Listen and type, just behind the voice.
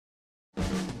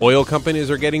Oil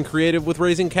companies are getting creative with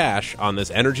raising cash on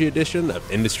this energy edition of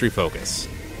Industry Focus.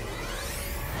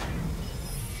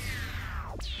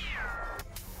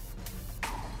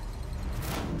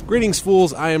 Greetings,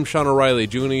 fools. I am Sean O'Reilly,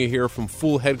 joining you here from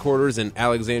Fool headquarters in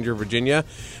Alexandria, Virginia.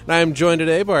 And I am joined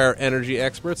today by our energy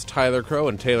experts, Tyler Crow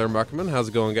and Taylor Muckerman. How's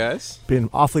it going, guys? Being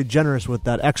awfully generous with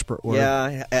that expert word.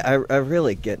 Yeah, I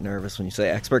really get nervous when you say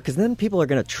expert, because then people are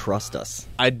going to trust us.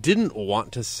 I didn't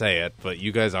want to say it, but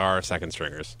you guys are second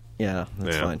stringers. Yeah,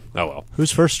 that's fine. Oh, well.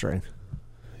 Who's first string?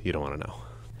 You don't want to know.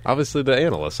 Obviously, the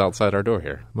analysts outside our door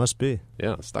here. Must be.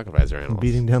 Yeah, stock advisor analysts.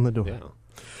 Beating down the door. Yeah.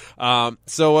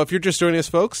 So if you're just joining us,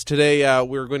 folks, today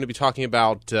we're going to be talking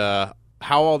about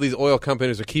how all these oil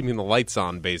companies are keeping the lights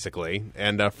on, basically.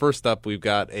 And first up, we've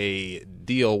got a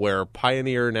deal where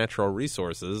Pioneer Natural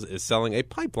Resources is selling a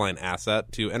pipeline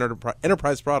asset to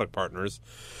Enterprise Product Partners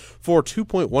for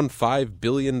 $2.15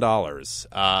 billion.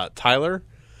 Tyler,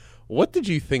 what did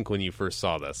you think when you first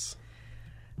saw this?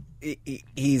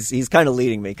 He's kind of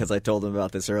leading me because I told him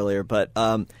about this earlier, but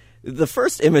the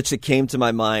first image that came to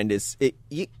my mind is,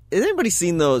 has anybody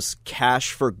seen those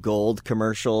Cash for Gold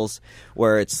commercials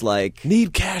where it's like,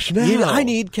 Need cash now. I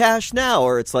need cash now.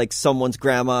 Or it's like someone's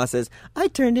grandma says, I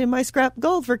turned in my scrap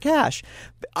gold for cash.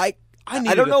 I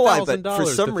don't know why, but for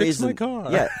some reason,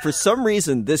 for some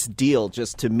reason, this deal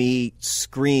just to me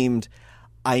screamed,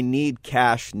 I need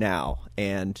cash now.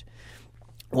 And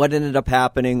what ended up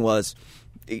happening was,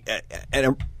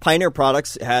 and Pioneer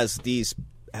Products had these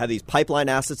pipeline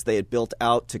assets they had built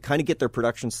out to kind of get their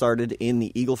production started in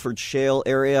the Eagle Ford Shale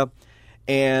area,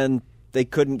 and they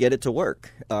couldn't get it to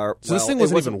work. So this thing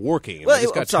wasn't even working.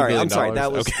 I'm sorry.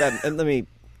 That was that. And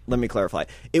let me clarify.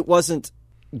 It wasn't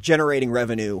generating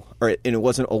revenue, and it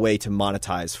wasn't a way to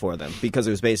monetize for them, because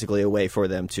it was basically a way for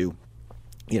them to,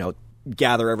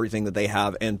 gather everything that they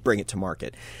have and bring it to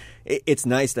market. It's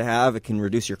nice to have. It can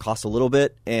reduce your costs a little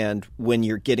bit. And when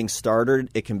you're getting started,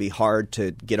 it can be hard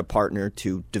to get a partner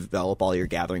to develop all your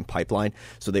gathering pipeline.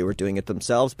 So they were doing it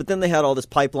themselves. But then they had all this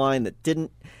pipeline that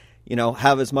didn't,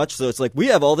 have as much. So it's like, we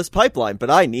have all this pipeline, but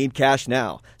I need cash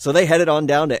now. So they headed on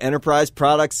down to Enterprise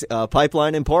Products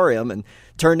Pipeline Emporium and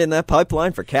turned in that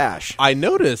pipeline for cash. I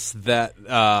noticed that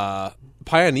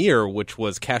Pioneer, which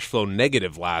was cash flow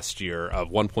negative last year of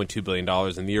 $1.2 billion,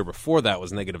 and the year before that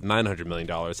was negative $900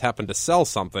 million, happened to sell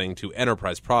something to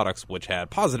Enterprise Products, which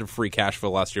had positive free cash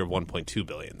flow last year of $1.2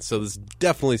 billion. So this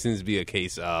definitely seems to be a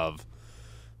case of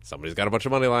somebody's got a bunch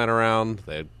of money lying around,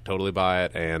 they totally buy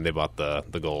it, and they bought the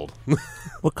gold.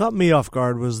 What caught me off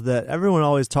guard was that everyone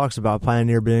always talks about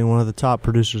Pioneer being one of the top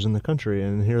producers in the country,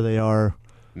 and here they are.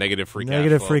 Negative free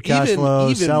cash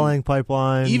flow, selling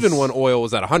pipelines. Even when oil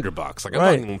was at $100, like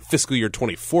I'm talking fiscal year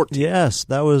 2014. Yes,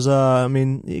 that was.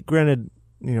 Granted,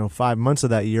 5 months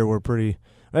of that year were pretty.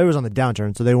 It was on the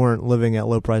downturn, so they weren't living at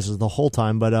low prices the whole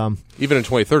time. But even in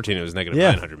 2013, it was negative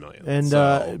 $900 million.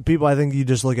 And people, I think you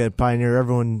just look at Pioneer.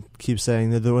 Everyone keeps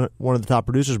saying they're one of the top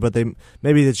producers, but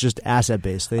maybe it's just asset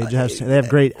based. They have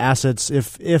great assets.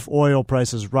 If oil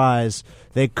prices rise,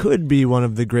 they could be one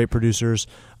of the great producers.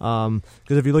 Because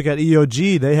if you look at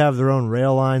EOG, they have their own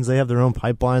rail lines, they have their own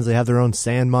pipelines, they have their own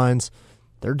sand mines.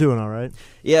 They're doing all right.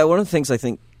 Yeah, one of the things I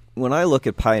think when I look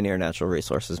at Pioneer Natural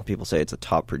Resources and people say it's a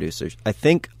top producer, I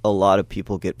think a lot of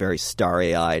people get very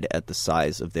starry-eyed at the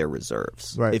size of their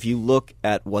reserves. Right. If you look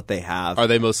at what they have, are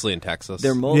they mostly in Texas?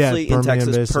 They're mostly in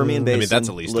Texas, Permian Basin. That's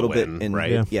at least a little win, bit in,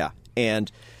 right? Yeah, and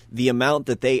the amount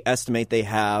that they estimate they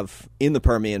have in the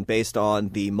Permian, based on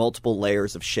the multiple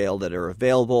layers of shale that are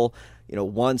available,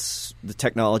 once the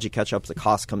technology catch up, the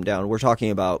costs come down. We're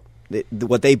talking about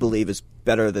what they believe is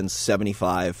better than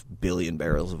 75 billion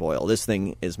barrels of oil. This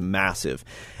thing is massive.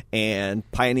 And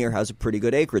Pioneer has a pretty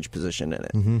good acreage position in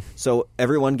it. Mm-hmm. So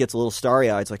everyone gets a little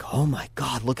starry-eyed. It's like, oh, my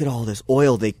God, look at all this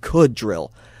oil they could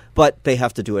drill. But they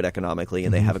have to do it economically,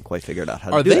 and they haven't quite figured out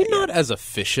how to do it. Are they not as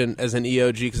efficient as an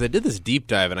EOG? Because I did this deep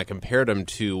dive, and I compared them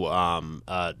to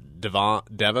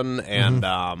Devon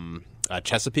and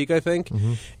Chesapeake, I think.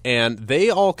 Mm-hmm. And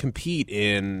they all compete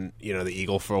in, the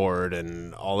Eagle Ford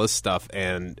and all this stuff.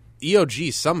 And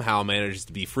EOG somehow manages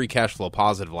to be free cash flow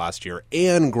positive last year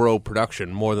and grow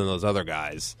production more than those other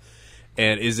guys.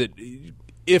 And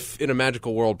if in a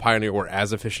magical world Pioneer were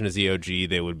as efficient as EOG,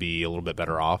 they would be a little bit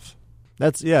better off?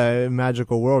 That's a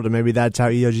magical world, and maybe that's how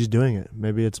EOG's doing it.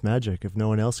 Maybe it's magic if no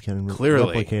one else can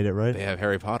replicate it, right? They have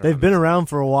Harry Potter. They've been around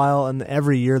for a while, and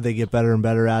every year they get better and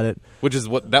better at it. Which is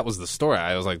that was the story.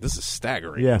 I was like, this is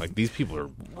staggering. Yeah. Like, these people are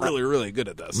really, really good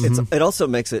at this. It also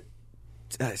makes it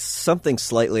something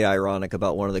slightly ironic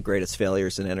about one of the greatest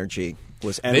failures in energy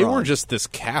was Enron. They were just this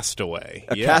castaway.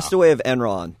 A castaway of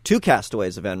Enron. Two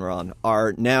castaways of Enron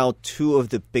are now two of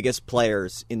the biggest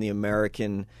players in the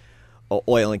American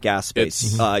oil and gas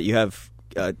space. You have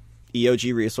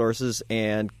EOG Resources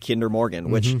and Kinder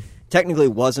Morgan, which technically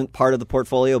wasn't part of the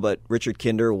portfolio, but Richard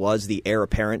Kinder was the heir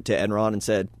apparent to Enron and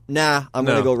said, "Nah, I'm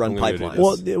going to go run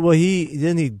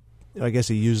pipelines." I guess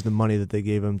he used the money that they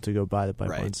gave him to go buy the pipelines.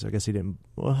 Right. I guess he didn't.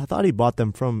 Well, I thought he bought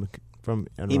them from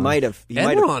Enron. He might have.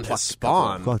 Enron has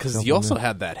spawned because you also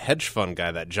had that hedge fund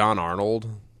guy, that John Arnold,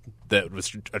 that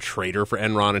was a trader for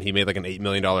Enron, and he made like an $8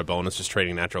 million bonus just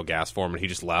trading natural gas for him, and he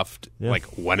just left like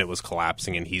when it was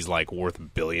collapsing, and he's like worth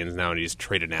billions now, and he's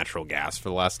traded natural gas for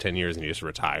the last 10 years, and he just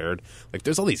retired. Like,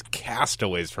 there's all these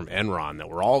castaways from Enron that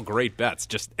were all great bets,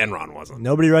 just Enron wasn't.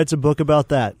 Nobody writes a book about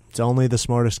that. It's only the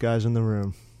smartest guys in the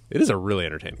room. It is a really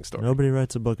entertaining story. Nobody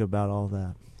writes a book about all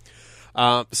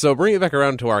that. So bring it back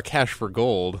around to our cash for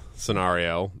gold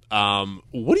scenario.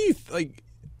 What do you like?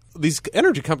 These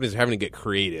energy companies are having to get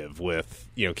creative with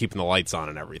keeping the lights on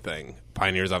and everything.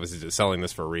 Pioneer's obviously just selling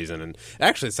this for a reason, and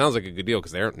actually it sounds like a good deal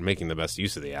because they aren't making the best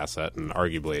use of the asset, and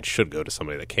arguably it should go to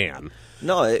somebody that can.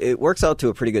 No, it works out to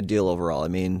a pretty good deal overall. I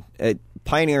mean,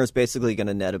 Pioneer is basically going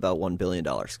to net about $1 billion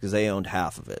because they owned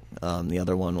half of it. The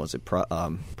other one was a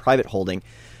private holding.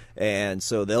 And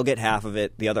so they'll get half of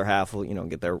it. The other half will,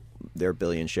 get their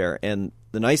billion share. And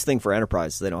the nice thing for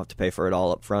Enterprise is they don't have to pay for it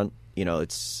all up front.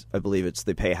 I believe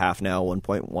they pay half now,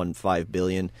 $1.15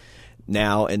 billion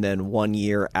now, and then 1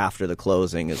 year after the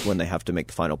closing is when they have to make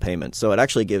the final payment. So it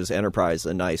actually gives Enterprise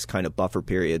a nice kind of buffer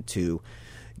period to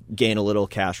gain a little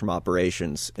cash from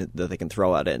operations that they can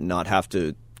throw at it and not have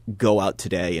to go out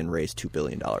today and raise $2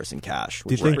 billion in cash.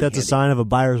 Do you think that's a sign of a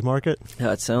buyer's market?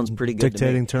 Yeah, it sounds pretty good.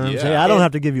 Dictating to me. terms. Yeah. Hey, I don't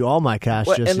have to give you all my cash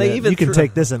just yet. You can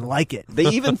take this and like it. They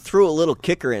even threw a little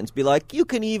kicker in to be like, you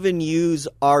can even use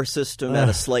our system at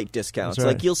a slight discount. It's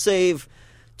like you'll save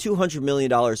 $200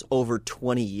 million over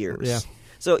 20 years. Yeah.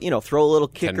 So, throw a little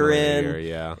kicker in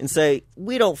year, and say,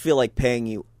 we don't feel like paying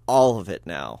you all of it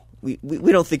now. We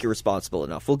don't think you're responsible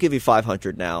enough. We'll give you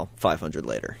 $500 now, $500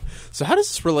 later. So how does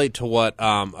this relate to what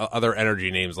other energy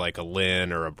names like a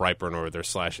Lynn or a Brightburn, or they're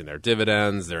slashing their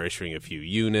dividends, they're issuing a few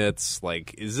units?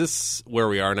 Like, is this where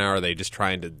we are now? Are they just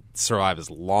trying to survive as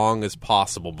long as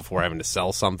possible before having to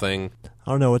sell something? I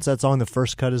don't know. What's that song? The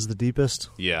first cut is the deepest?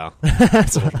 Yeah.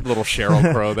 little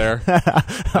Sheryl Crow there.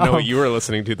 I know what you were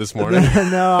listening to this morning.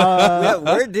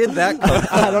 Where did that come from?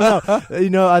 I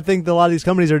don't know. I think a lot of these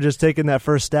companies are just taking that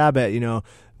first stab at,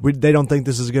 they don't think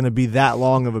this is going to be that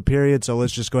long of a period, so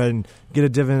let's just go ahead and get a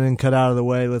dividend cut out of the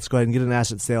way. Let's go ahead and get an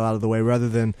asset sale out of the way rather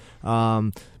than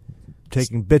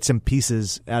taking bits and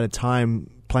pieces at a time,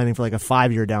 planning for like a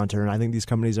 5-year downturn. I think these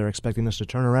companies are expecting this to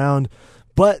turn around.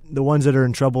 But the ones that are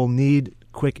in trouble need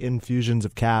quick infusions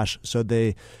of cash,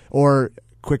 or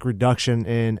quick reduction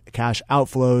in cash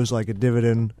outflows like a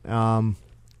dividend. And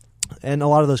a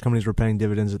lot of those companies were paying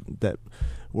dividends that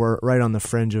were right on the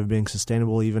fringe of being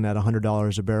sustainable, even at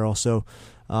 $100 a barrel. So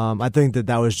I think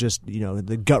that was just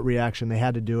the gut reaction. They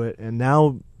had to do it, and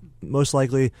now most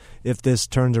likely, if this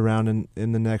turns around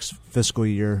in the next fiscal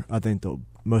year, I think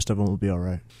most of them will be all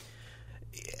right.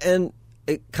 And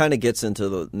it kind of gets into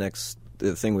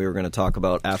the thing we were going to talk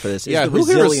about after this. Yeah, is the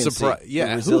resiliency.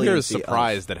 Who here is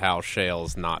surprised at how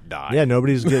shale's not died? Yeah,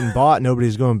 nobody's getting bought.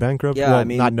 Nobody's going bankrupt. Yeah, well,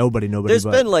 not nobody. There's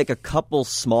been like a couple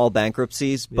small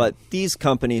bankruptcies, but these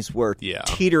companies were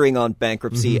teetering on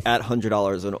bankruptcy at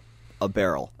 $100 a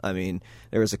barrel. I mean,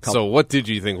 there was a couple. So what did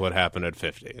you think would happen at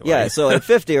 50? Yeah, so at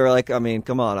 50, we're like,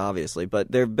 come on, obviously.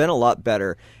 But they've been a lot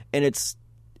better, and it's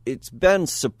been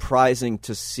surprising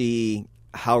to see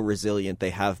how resilient they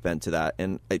have been to that.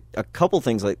 And a couple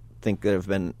things I think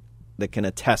that can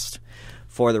attest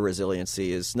for the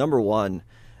resiliency is, number one,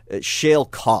 shale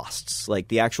costs, like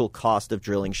the actual cost of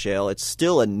drilling shale. It's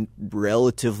still a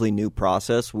relatively new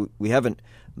process. We haven't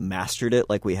mastered it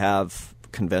like we have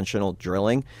conventional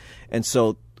drilling. And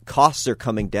so costs are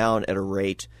coming down at a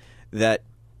rate that,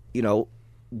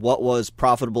 what was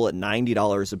profitable at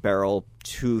 $90 a barrel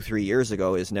 2-3 years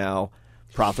ago is now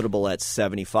profitable at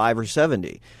 75 or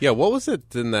 70. Yeah, what was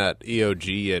it in that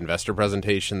EOG investor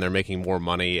presentation? They're making more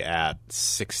money at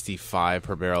 65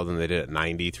 per barrel than they did at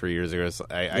 90 3 years ago.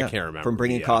 I can't remember. From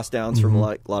bringing costs down from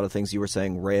a lot of things you were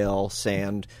saying, rail,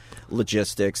 sand,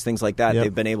 logistics, things like that. Yep.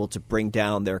 They've been able to bring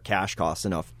down their cash costs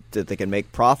enough that they can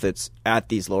make profits at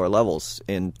these lower levels.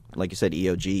 And like you said,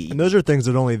 EOG. And those are things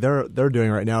that only they're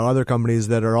doing right now. Other companies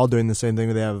that are all doing the same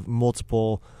thing, they have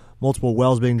multiple multiple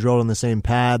wells being drilled on the same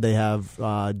pad. They have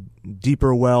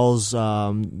deeper wells.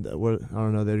 I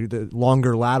don't know. They're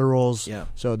longer laterals. Yeah.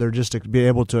 So they're just to be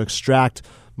able to extract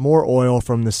more oil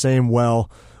from the same well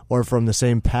or from the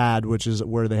same pad, which is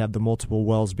where they have the multiple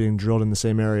wells being drilled in the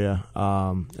same area,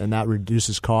 and that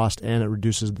reduces cost and it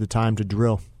reduces the time to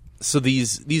drill. So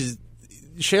these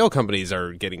shale companies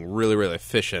are getting really, really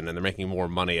efficient, and they're making more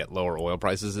money at lower oil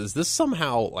prices. Is this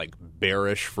somehow like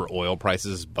bearish for oil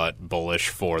prices, but bullish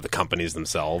for the companies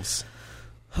themselves?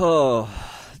 Oh,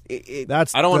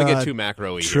 that's I don't want to get too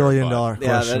macro-y. $1 trillion question.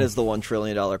 Yeah, that is the $1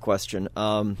 trillion question.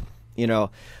 One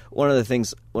of the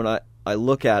things when I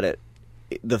look at it,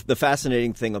 the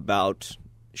fascinating thing about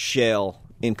shale,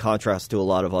 in contrast to a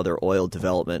lot of other oil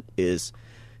development, is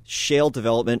shale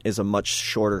development is a much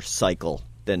shorter cycle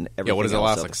than everything else. Yeah, what does it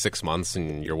last, like 6 months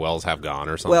and your wells have gone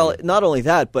or something? Well, not only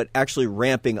that, but actually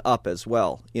ramping up as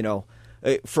well.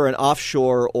 For an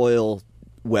offshore oil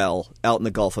well out in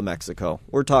the Gulf of Mexico,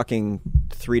 we're talking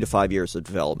 3 to 5 years of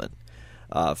development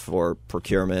for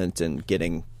procurement and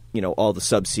getting all the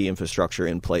subsea infrastructure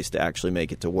in place to actually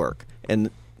make it to work. And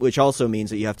which also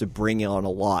means that you have to bring on a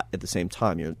lot at the same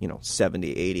time.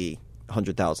 70, 80,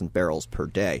 100,000 barrels per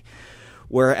day.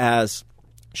 Whereas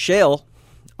shale,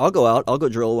 I'll go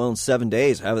drill a well in 7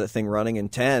 days, have that thing running in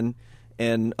 10.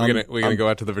 And we're gonna go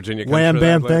out to the Virginia country. Wham,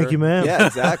 bam, thank you, ma'am. Yeah,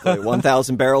 exactly.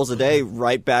 1,000 barrels a day,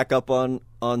 right back up on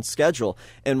schedule.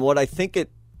 And what I think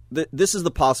this is the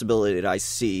possibility that I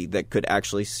see that could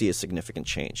actually see a significant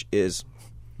change is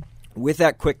with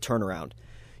that quick turnaround.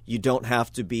 You don't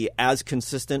have to be as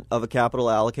consistent of a capital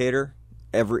allocator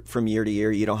from year to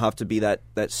year. You don't have to be that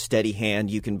steady hand.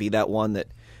 You can be that one that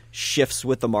shifts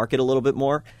with the market a little bit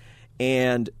more.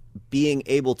 And being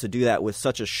able to do that with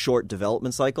such a short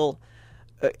development cycle,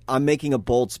 I'm making a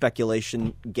bold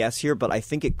speculation guess here, but I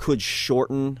think it could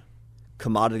shorten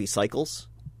commodity cycles.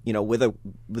 With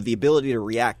the ability to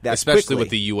react that especially quickly. With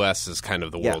the U.S. as kind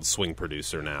of the world's swing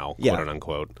producer now, quote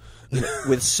unquote.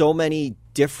 With so many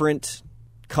different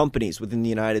companies within the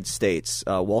United States,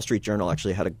 Wall Street Journal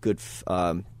actually had a good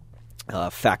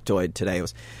factoid today.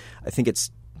 I think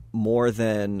it's more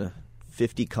than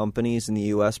 50 companies in the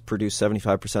U.S. produce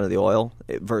 75% of the oil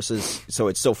so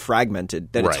it's so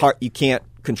fragmented that it's hard. You can't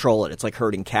control it. It's like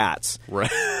herding cats.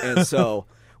 Right. And so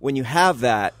when you have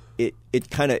that,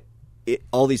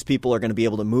 all these people are going to be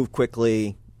able to move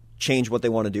quickly, change what they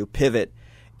want to do, pivot,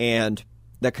 and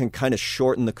that can kind of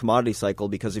shorten the commodity cycle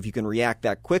because if you can react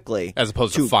that quickly. As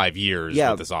opposed to 5 years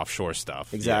with this offshore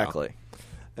stuff. Exactly.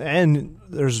 Yeah. And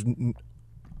there's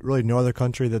really no other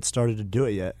country that's started to do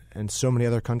it yet. And so many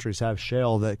other countries have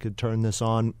shale that could turn this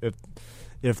on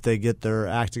if they get their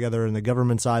act together in the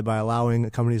government side by allowing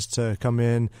companies to come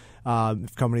in.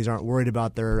 If companies aren't worried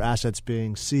about their assets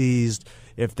being seized,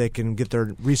 if they can get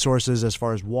their resources as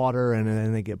far as water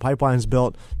and they get pipelines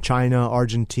built, China,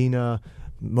 Argentina,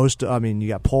 you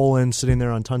got Poland sitting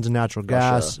there on tons of natural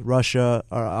gas, Russia.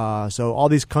 So all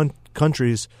these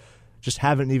countries just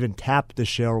haven't even tapped the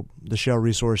shale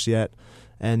resource yet.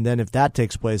 And then if that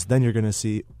takes place, then you're going to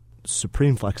see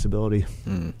supreme flexibility.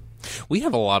 We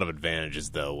have a lot of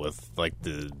advantages, though, with like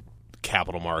the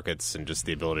capital markets and just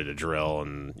the ability to drill.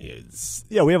 And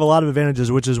we have a lot of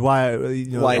advantages, which is why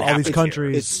all these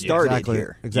countries it started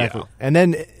here. Exactly. Yeah. And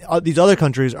then these other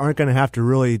countries aren't going to have to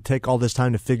really take all this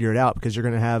time to figure it out because you're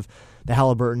going to have the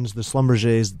Halliburtons, the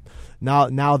Schlumbergers,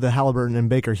 now the Halliburton and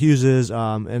Baker Hugheses,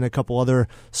 and a couple other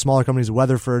smaller companies,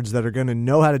 Weatherfords, that are going to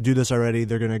know how to do this already.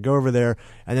 They're going to go over there,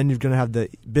 and then you're going to have the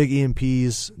big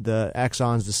E&Ps, the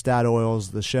Exxons, the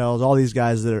Statoils, the Shells, all these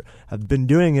guys that have been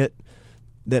doing it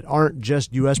that aren't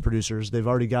just U.S. producers. They've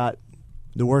already got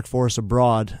the workforce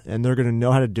abroad, and they're going to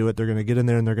know how to do it. They're going to get in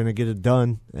there, and they're going to get it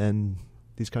done, and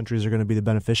these countries are going to be the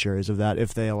beneficiaries of that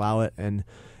if they allow it and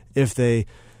if they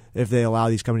allow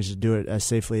these companies to do it as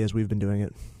safely as we've been doing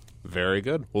it. Very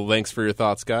good. Well, thanks for your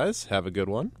thoughts, guys. Have a good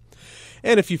one.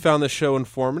 And if you found this show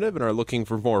informative and are looking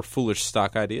for more foolish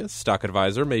stock ideas, Stock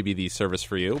Advisor may be the service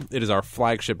for you. It is our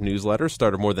flagship newsletter,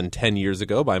 started more than 10 years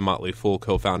ago by Motley Fool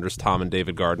co-founders Tom and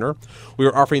David Gardner. We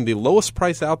are offering the lowest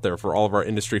price out there for all of our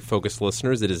industry-focused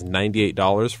listeners. It is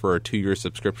 $98 for a 2-year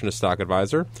subscription to Stock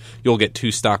Advisor. You'll get 2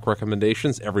 stock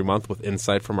recommendations every month with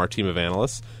insight from our team of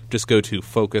analysts. Just go to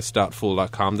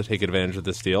focus.fool.com to take advantage of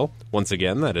this deal. Once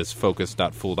again, that is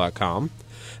focus.fool.com.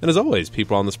 And as always,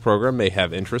 people on this program may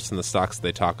have interest in the stocks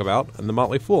they talk about, and the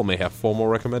Motley Fool may have formal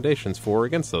recommendations for or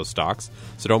against those stocks,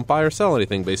 so don't buy or sell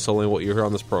anything based solely on what you hear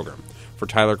on this program. For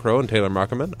Tyler Crow and Taylor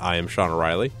Muckerman, I am Sean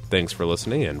O'Reilly. Thanks for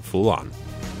listening, and Fool on.